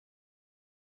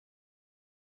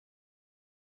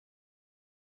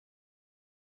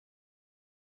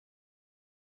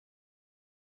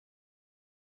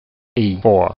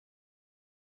e4,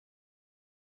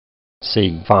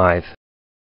 c5,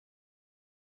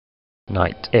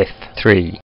 knight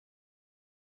f3,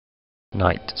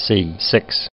 knight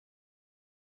c6,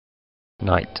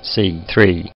 knight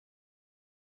c3,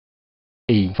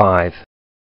 e5,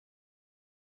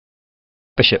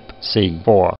 bishop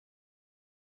c4,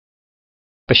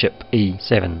 bishop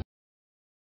e7,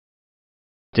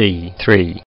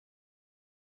 d3,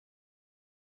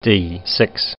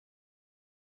 d6,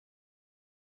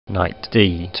 knight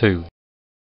d2,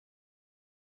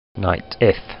 knight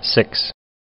f6,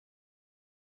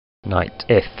 knight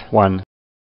f1,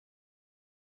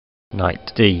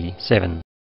 knight d7,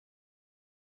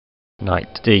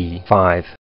 knight d5,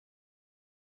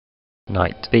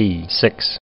 knight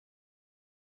b6,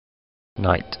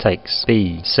 knight takes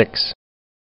b6,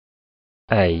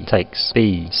 a takes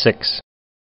b6,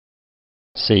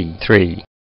 c3,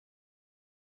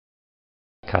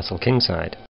 castle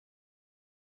kingside,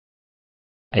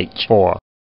 h4,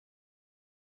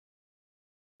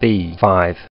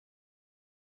 b5,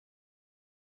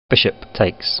 bishop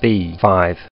takes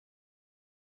b5,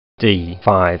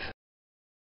 d5,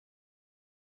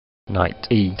 knight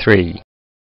e3,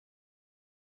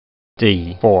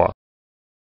 d4,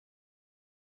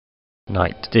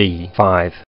 knight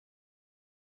d5,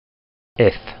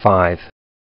 f5,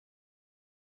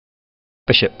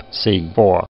 bishop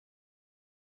c4,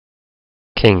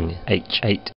 king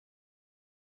h8,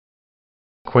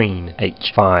 queen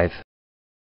h5,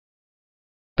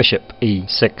 bishop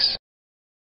e6,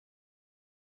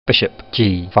 bishop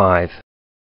g5,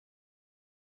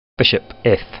 bishop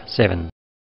f7,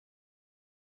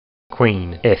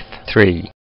 queen f3,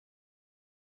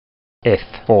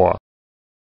 f4,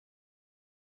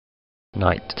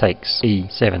 knight takes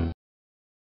e7,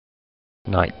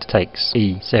 knight takes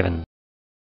e7,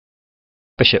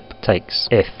 bishop takes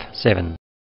f7,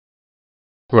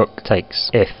 rook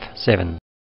takes f7,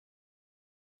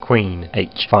 queen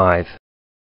h5,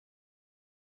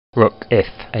 rook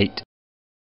f8,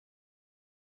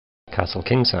 castle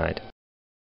kingside,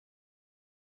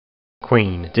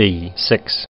 queen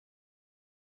d6,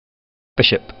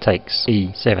 bishop takes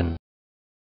e7,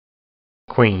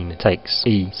 queen takes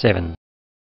e7,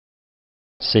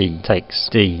 c takes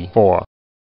d4,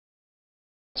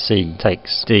 c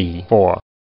takes d4,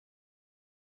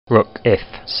 rook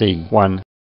fc1,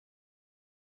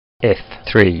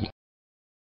 f3,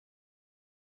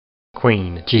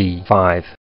 queen g5,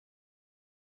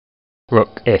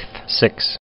 rook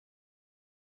f6,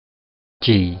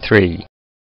 g3,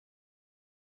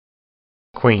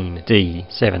 queen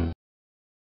d7,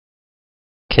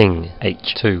 king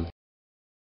h2,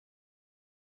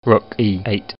 rook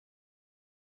e8,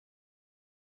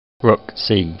 rook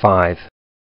c5,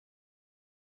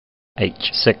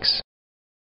 h6,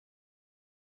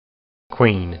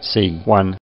 queen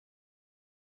c1,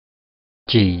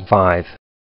 g5,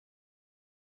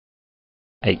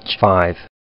 h5,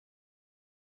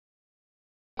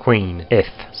 queen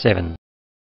f7,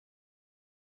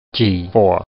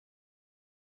 g4,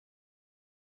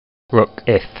 rook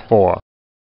f4,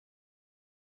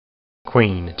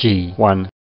 queen g1,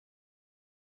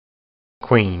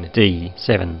 queen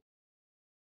d7,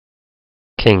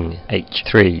 king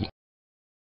h3,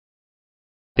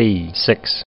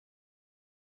 b6,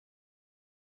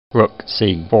 rook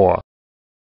c4,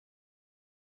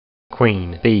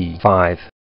 queen b5,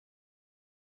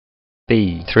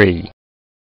 b3,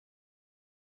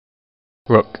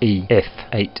 rook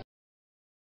ef8,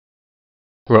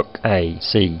 rook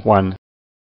ac1,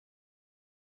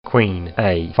 queen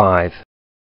a5,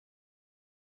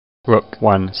 rook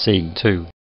 1c2,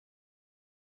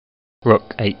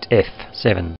 rook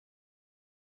 8f7,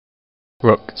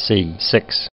 rook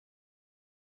c6,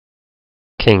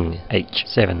 king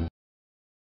h7,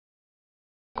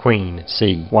 queen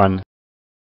c1,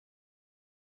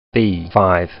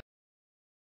 b5,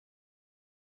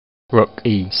 rook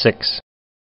e6,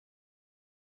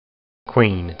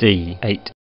 queen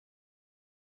d8,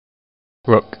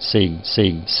 rook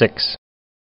c6,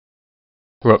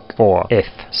 rook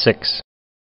 4f6,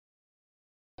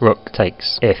 rook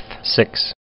takes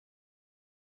f6,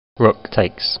 rook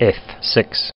takes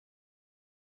f6,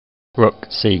 rook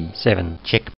c7,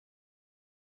 check.